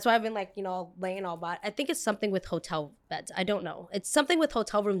 That's why I've been like, laying all about. I think it's something with hotel beds. I don't know. It's something with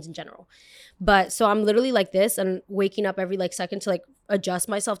hotel rooms in general. But so I'm literally like this and waking up every like second to like adjust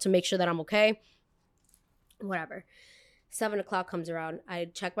myself to make sure that I'm okay. Whatever. 7:00 comes around. I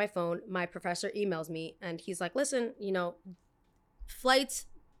check my phone. My professor emails me and he's like, listen,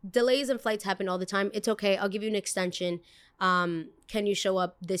 delays in flights happen all the time. It's okay. I'll give you an extension. Can you show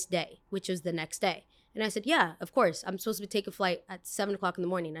up this day? Which is the next day. And I said, yeah, of course. I'm supposed to take a flight at 7:00 in the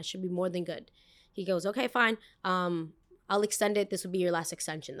morning. I should be more than good. He goes, okay, fine. I'll extend it. This will be your last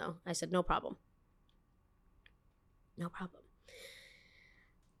extension, though. I said, no problem. No problem.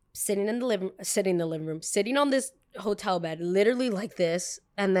 Sitting on this hotel bed, literally like this.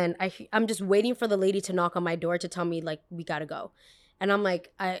 And then I'm just waiting for the lady to knock on my door to tell me, like, we got to go. And I'm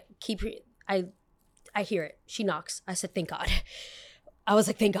like, I hear it. She knocks. I said, thank God. I was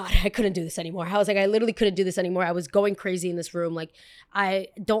like, thank God, I couldn't do this anymore. I was like, I literally couldn't do this anymore. I was going crazy in this room. Like, I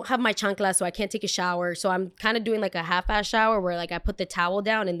don't have my chancla, so I can't take a shower. So I'm kind of doing like a half-ass shower where like I put the towel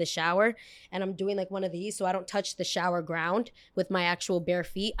down in the shower and I'm doing like one of these so I don't touch the shower ground with my actual bare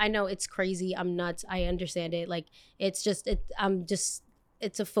feet. I know it's crazy. I'm nuts. I understand it. Like, it's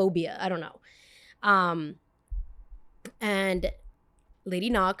a phobia. I don't know. And lady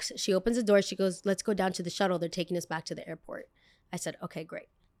knocks. She opens the door. She goes, let's go down to the shuttle. They're taking us back to the airport. I said, okay, great.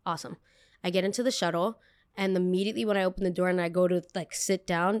 Awesome. I get into the shuttle, and immediately when I open the door and I go to like sit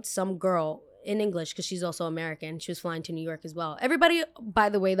down, some girl in English, because she's also American, she was flying to New York as well. Everybody, by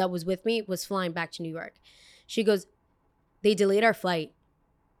the way, that was with me was flying back to New York. She goes, they delayed our flight.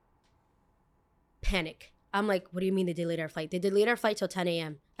 Panic. I'm like, what do you mean they delayed our flight? They delayed our flight till 10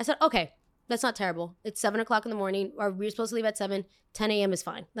 a.m. I said, okay, that's not terrible. It's 7:00 in the morning, or we're supposed to leave at 7. 10 a.m. is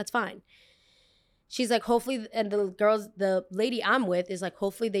fine. That's fine. She's like, hopefully, and the lady I'm with is like,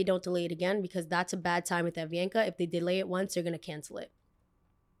 hopefully they don't delay it again because that's a bad time with Avianca. If they delay it once, they're going to cancel it.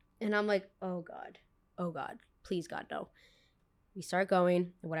 And I'm like, oh God, please God, no. We start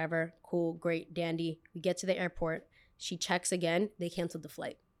going, whatever, cool, great, dandy. We get to the airport. She checks again. They canceled the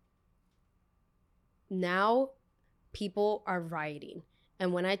flight. Now people are rioting.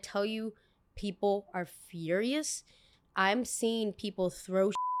 And when I tell you people are furious, I'm seeing people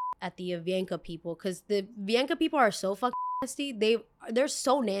throw at the Avianca people because the Avianca people are so fucking nasty. They're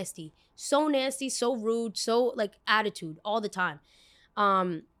so nasty, so rude, so like attitude all the time.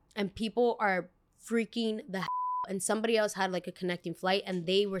 And people are freaking the hell. And somebody else had like a connecting flight and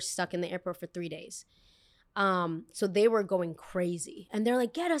they were stuck in the airport for 3 days. So they were going crazy and they're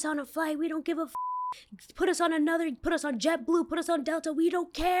like, get us on a flight. We don't give a put us on JetBlue, put us on Delta. We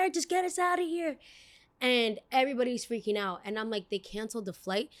don't care. Just get us out of here. And everybody's freaking out. And I'm like, they canceled the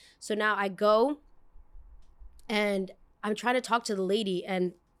flight. So now I go and I'm trying to talk to the lady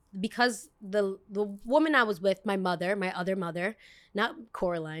and because the woman I was with, my other mother, not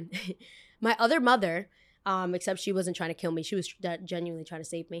Coraline, my other mother, except she wasn't trying to kill me. She was genuinely trying to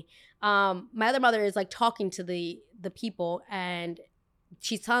save me. My other mother is like talking to the people, and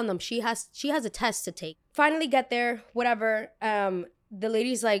she's telling them she has a test to take. Finally get there, whatever. The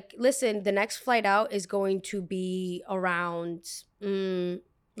lady's like, listen, the next flight out is going to be around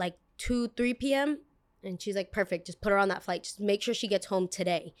like 2-3 p.m. And she's like, perfect, just put her on that flight. Just make sure she gets home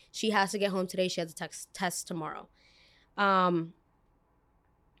today. She has to get home today. She has a test tomorrow.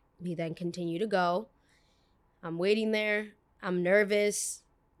 We then continue to go. I'm waiting there. I'm nervous.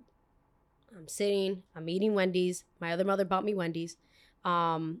 I'm sitting. I'm eating Wendy's. My other mother bought me Wendy's.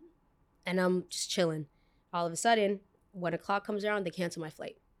 And I'm just chilling. All of a sudden, 1 o'clock comes around, they cancel my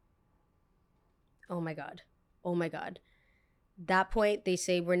flight. Oh my God. Oh my God. That point, they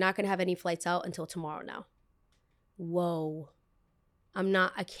say, we're not going to have any flights out until tomorrow now. Whoa.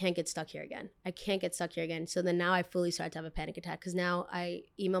 I can't get stuck here again. I can't get stuck here again. So then now I fully start to have a panic attack because now I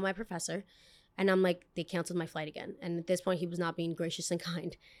email my professor and I'm like, they canceled my flight again. And at this point, he was not being gracious and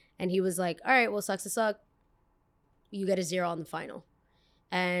kind. And he was like, all right, well, sucks to suck. You get a 0 on the final.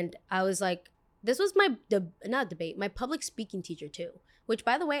 And I was like, this was my public speaking teacher too, which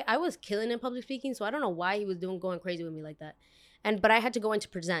by the way, I was killing in public speaking. So I don't know why he was going crazy with me like that. But I had to go in to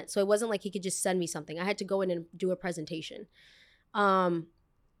present. So it wasn't like he could just send me something. I had to go in and do a presentation. And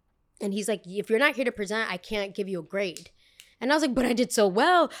he's like, if you're not here to present, I can't give you a grade. And I was like, but I did so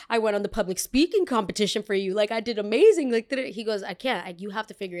well. I went on the public speaking competition for you. Like I did amazing. Like he goes, I can't, you have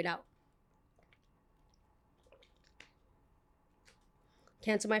to figure it out.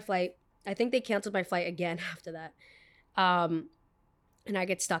 Cancel my flight. I think they canceled my flight again after that. And I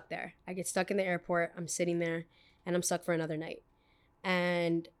get stuck there. I get stuck in the airport. I'm sitting there and I'm stuck for another night.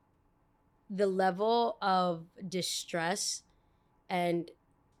 And the level of distress, and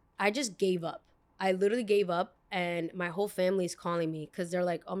I just gave up. I literally gave up, and my whole family's calling me because they're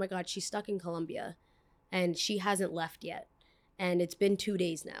like, oh my God, she's stuck in Colombia and she hasn't left yet. And it's been 2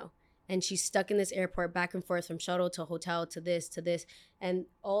 days now. And she's stuck in this airport back and forth from shuttle to hotel to this. And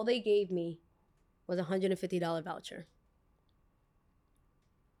all they gave me was a $150 voucher.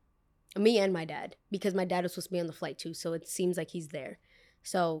 Me and my dad, because my dad was supposed to be on the flight too. So it seems like he's there.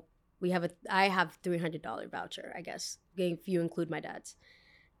 So I have $300 voucher, I guess, if you include my dad's.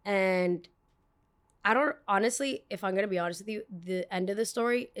 And I don't, honestly, if I'm going to be honest with you, the end of the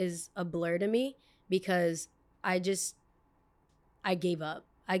story is a blur to me because I gave up.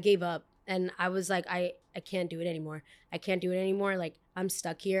 I gave up and I was like, I can't do it anymore. I can't do it anymore. Like I'm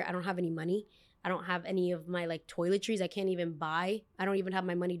stuck here. I don't have any money. I don't have any of my like toiletries. I can't even buy. I don't even have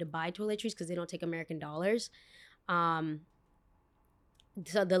my money to buy toiletries because they don't take American dollars. So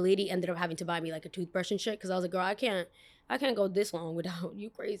the lady ended up having to buy me like a toothbrush and shit because I was like, girl, I can't go this long without you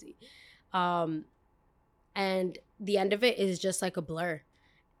crazy. And the end of it is just like a blur.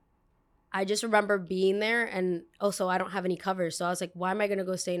 I just remember being there, and also I don't have any covers. So I was like, why am I going to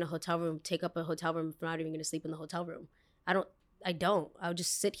go stay in a hotel room, take up a hotel room if I'm not even going to sleep in the hotel room? I'll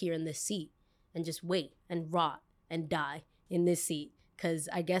just sit here in this seat and just wait and rot and die in this seat because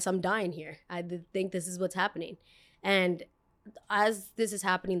I guess I'm dying here. I think this is what's happening. And as this is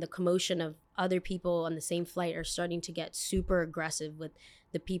happening, the commotion of other people on the same flight are starting to get super aggressive with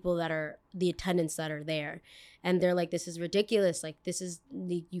the people that are the attendants that are there. And they're like, this is ridiculous. Like,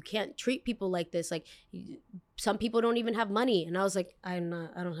 you can't treat people like this. Like, some people don't even have money. And I was like, I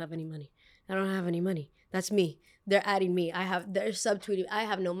don't have any money. I don't have any money. That's me. They're adding me. They're subtweeting. I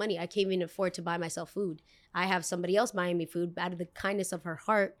have no money. I can't even afford to buy myself food. I have somebody else buying me food out of the kindness of her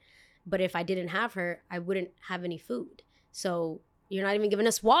heart. But if I didn't have her, I wouldn't have any food. So you're not even giving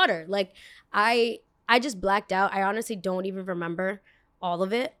us water. Like, I just blacked out. I honestly don't even remember all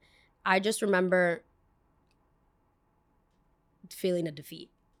of it. I just remember feeling a defeat.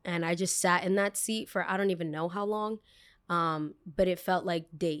 And I just sat in that seat for I don't even know how long. But it felt like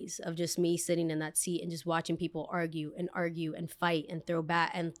days of just me sitting in that seat and just watching people argue and fight and throw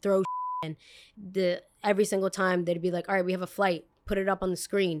and every single time they'd be like, all right, we have a flight, put it up on the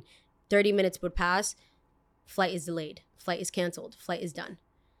screen. 30 minutes would pass. Flight is delayed. Flight is canceled. Flight is done.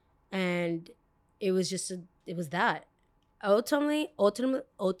 And it was just, it was that. Ultimately,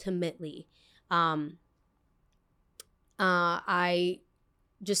 I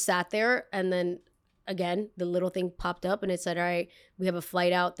just sat there, and then again, the little thing popped up and it said, all right, we have a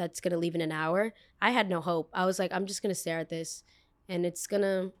flight out that's going to leave in an hour. I had no hope. I was like, I'm just going to stare at this and it's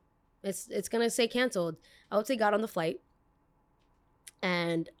going to say canceled. I ultimately got on the flight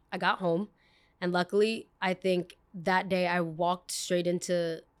and I got home. And luckily, I think that day I walked straight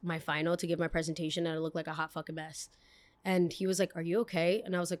into my final to give my presentation and I looked like a hot fucking mess. And he was like, "Are you okay?"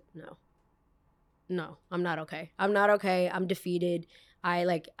 And I was like, no, I'm not okay. I'm not okay. I'm defeated.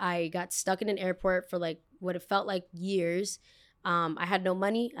 I got stuck in an airport for like what it felt like years. I had no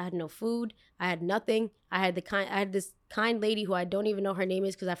money. I had no food. I had nothing. I had this kind lady who I don't even know her name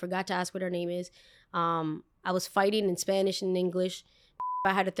is because I forgot to ask what her name is. I was fighting in Spanish and English.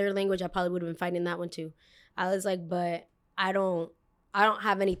 If I had a third language, I probably would have been fighting that one too. I was like, but I don't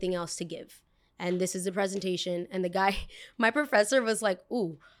have anything else to give. And this is the presentation. And the guy, my professor was like,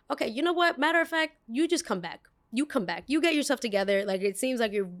 "Ooh, okay, you know what? Matter of fact, you just come back. You come back. You get yourself together. Like, it seems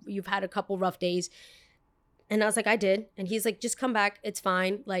like you've had a couple rough days." And I was like, "I did." And he's like, "Just come back. It's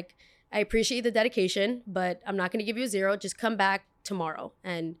fine. Like, I appreciate the dedication, but I'm not going to give you a 0. Just come back tomorrow."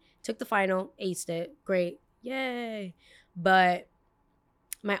 And took the final, aced it. Great. Yay. But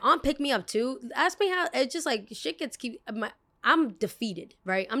my aunt picked me up too. Ask me how. It's just like shit gets I'm defeated,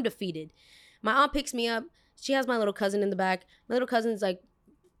 right? I'm defeated. My aunt picks me up. She has my little cousin in the back. My little cousin's like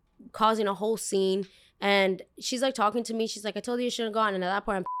causing a whole scene. And she's like talking to me. She's like, "I told you you shouldn't have gone." And at that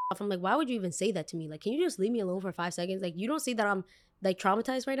point, I'm off. I'm like, "Why would you even say that to me? Like, can you just leave me alone for 5 seconds? Like, you don't see that I'm like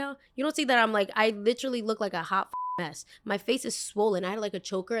traumatized right now? You don't see that I'm like, I literally look like a hot mess. My face is swollen. I had like a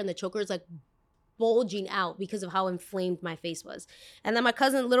choker, and the choker is like bulging out because of how inflamed my face was. And then my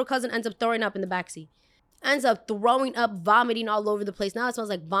little cousin ends up throwing up in the backseat. Ends up throwing up, vomiting all over the place. Now it smells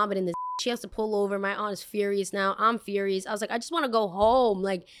like vomit in this. She has to pull over. My aunt is furious now. I'm furious. I was like, I just want to go home.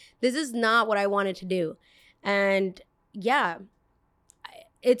 Like, this is not what I wanted to do. And yeah,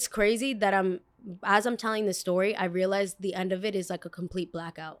 it's crazy that as I'm telling this story, I realized the end of it is like a complete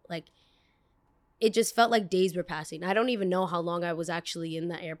blackout. Like, it just felt like days were passing. I don't even know how long I was actually in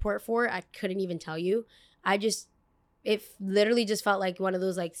the airport for. I couldn't even tell you. It literally just felt like one of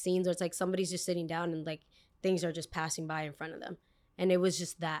those like scenes where it's like somebody's just sitting down and like things are just passing by in front of them. And it was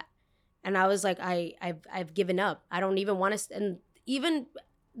just that. And I was like, I've given up. I don't even want to. And even,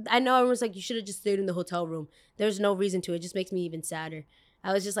 I know everyone's like, you should have just stayed in the hotel room. There's no reason to. It just makes me even sadder.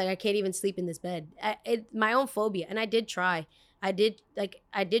 I was just like, I can't even sleep in this bed. My own phobia. And I did try. I did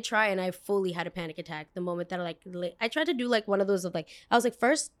try, and I fully had a panic attack the moment that I tried to do like one of those of like, I was like,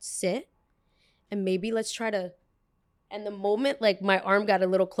 first sit and maybe let's try to. And the moment like my arm got a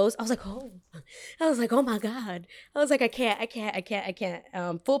little close, I was like, oh my God. I was like, I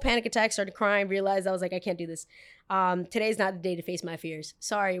can't. Full panic attack, started crying, realized I was like, I can't do this. Today's not the day to face my fears.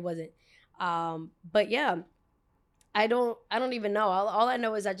 Sorry, it wasn't. But yeah, I don't even know. All I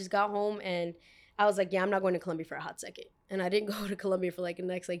know is I just got home and I was like, yeah, I'm not going to Colombia for a hot second. And I didn't go to Colombia for like the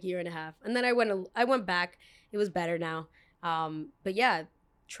next like year and a half. And then I went back. It was better now. But yeah,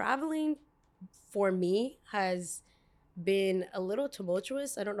 traveling for me has been a little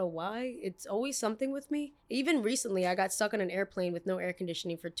tumultuous. I don't know why. It's always something with me. Even recently, I got stuck on an airplane with no air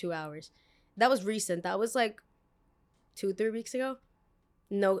conditioning for 2 hours. That was recent. That was like 2-3 weeks ago.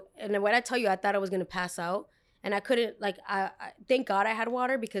 No, and when I tell you, I thought I was gonna pass out, and I couldn't. Like, I thank God I had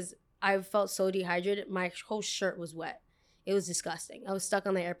water because I felt so dehydrated. My whole shirt was wet. It was disgusting. I was stuck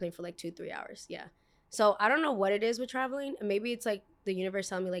on the airplane for like 2-3 hours. Yeah. So I don't know what it is with traveling. Maybe it's like the universe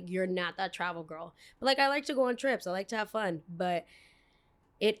telling me like, you're not that travel girl. But like, I like to go on trips. I like to have fun. But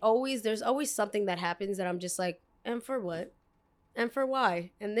there's always something that happens that I'm just like, and for what? And for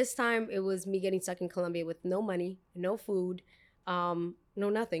why? And this time it was me getting stuck in Colombia with no money, no food, no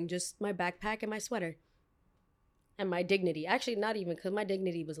nothing. Just my backpack and my sweater. And my dignity. Actually, not even, because my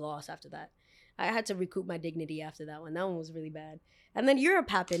dignity was lost after that. I had to recoup my dignity after that one. That one was really bad. And then Europe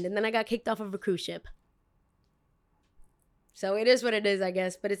happened, and then I got kicked off of a cruise ship. So it is what it is, I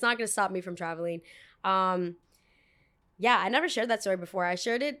guess. But it's not going to stop me from traveling. Yeah, I never shared that story before. I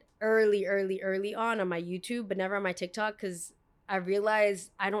shared it early on my YouTube, but never on my TikTok, because I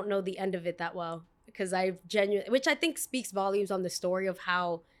realized I don't know the end of it that well. Because I've genuinely, which I think speaks volumes on the story of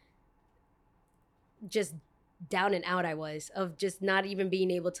how just down and out I was, of just not even being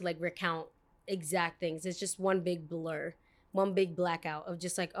able to like recount exact things. It's just one big blur, one big blackout of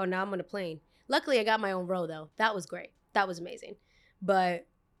just like, oh, now I'm on a plane. Luckily, I got my own row though. That was great. That was amazing. But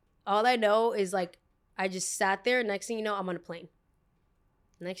all I know is like, I just sat there. Next thing you know, I'm on a plane.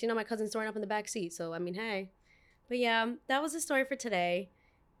 Next thing you know, my cousin's throwing up in the back seat. So, I mean, hey. But yeah, that was the story for today.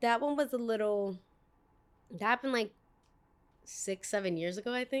 That one was that happened like 6-7 years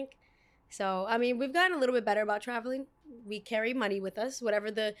ago, I think. So, I mean, we've gotten a little bit better about traveling. We carry money with us.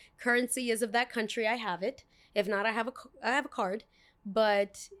 Whatever the currency is of that country, I have it. If not, I have a card.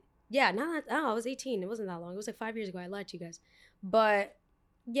 But yeah, I was 18. It wasn't that long. It was like 5 years ago. I lied to you guys. But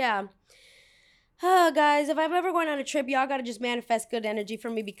yeah. Guys, if I'm ever going on a trip, y'all gotta just manifest good energy for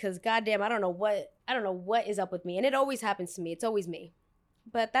me, because goddamn, I don't know what is up with me. And it always happens to me. It's always me.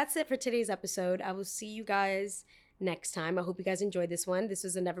 But that's it for today's episode. I will see you guys next time. I hope you guys enjoyed this one. This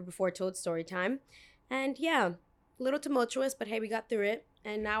was a never before told story time. And yeah, a little tumultuous, but hey, we got through it.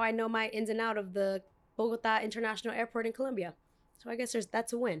 And now I know my ins and out of the Bogota International Airport in Colombia. So I guess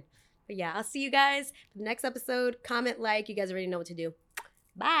that's a win. But yeah, I'll see you guys for the next episode. Comment, like, you guys already know what to do.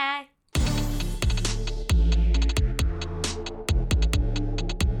 Bye.